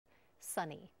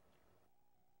Sunny.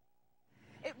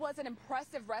 It was an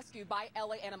impressive rescue by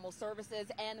LA Animal Services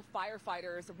and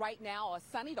firefighters. Right now,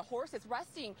 Sunny, the horse, is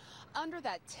resting under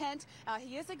that tent.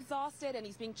 He is exhausted and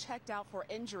he's being checked out for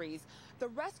injuries. The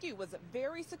rescue was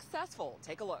very successful.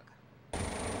 Take a look.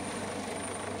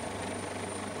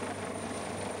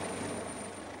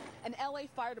 An LA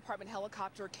Fire Department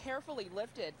helicopter carefully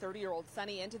lifted 30-year-old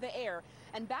Sunny into the air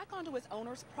and back onto his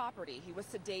owner's property. He was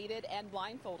sedated and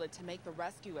blindfolded to make the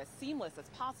rescue as seamless as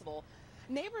possible.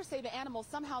 Neighbors say the animal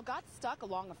somehow got stuck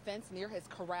along a fence near his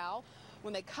corral.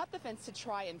 When they cut the fence to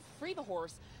try and free the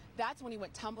horse, that's when he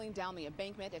went tumbling down the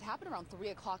embankment. It happened around 3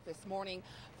 o'clock this morning.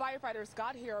 Firefighters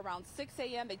got here around 6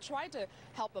 a.m. They tried to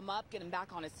help him up, get him back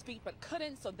on his feet, but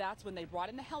couldn't, so that's when they brought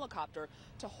in a helicopter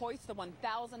to hoist the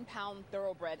 1,000-pound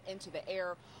thoroughbred into the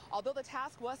air. Although the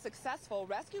task was successful,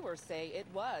 rescuers say it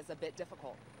was a bit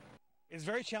difficult. It's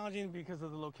very challenging because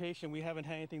of the location. We haven't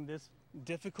had anything this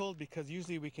difficult because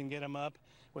usually we can get them up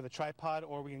with a tripod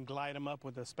or we can glide them up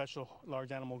with a special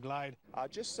large animal glide.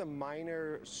 Just some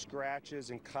minor scratches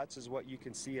and cuts is what you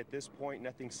can see at this point,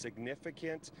 nothing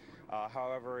significant.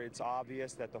 However, it's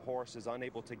obvious that the horse is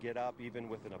unable to get up even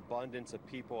with an abundance of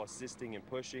people assisting and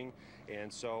pushing,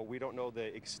 and so we don't know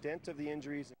the extent of the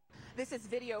injuries. This is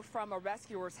video from a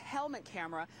rescuer's helmet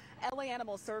camera. LA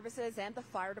Animal Services and the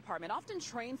fire department often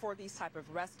train for these type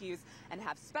of rescues and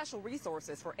have special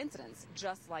resources for incidents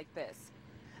just like this.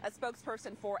 A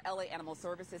spokesperson for LA Animal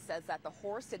Services says that the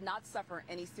horse did not suffer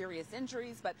any serious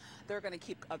injuries, but they're going to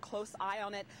keep a close eye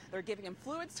on it. They're giving him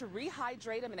fluids to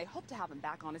rehydrate him, and they hope to have him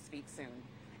back on his feet soon.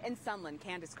 In Sunland,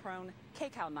 Candace Crone,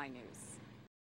 KCAL 9 News.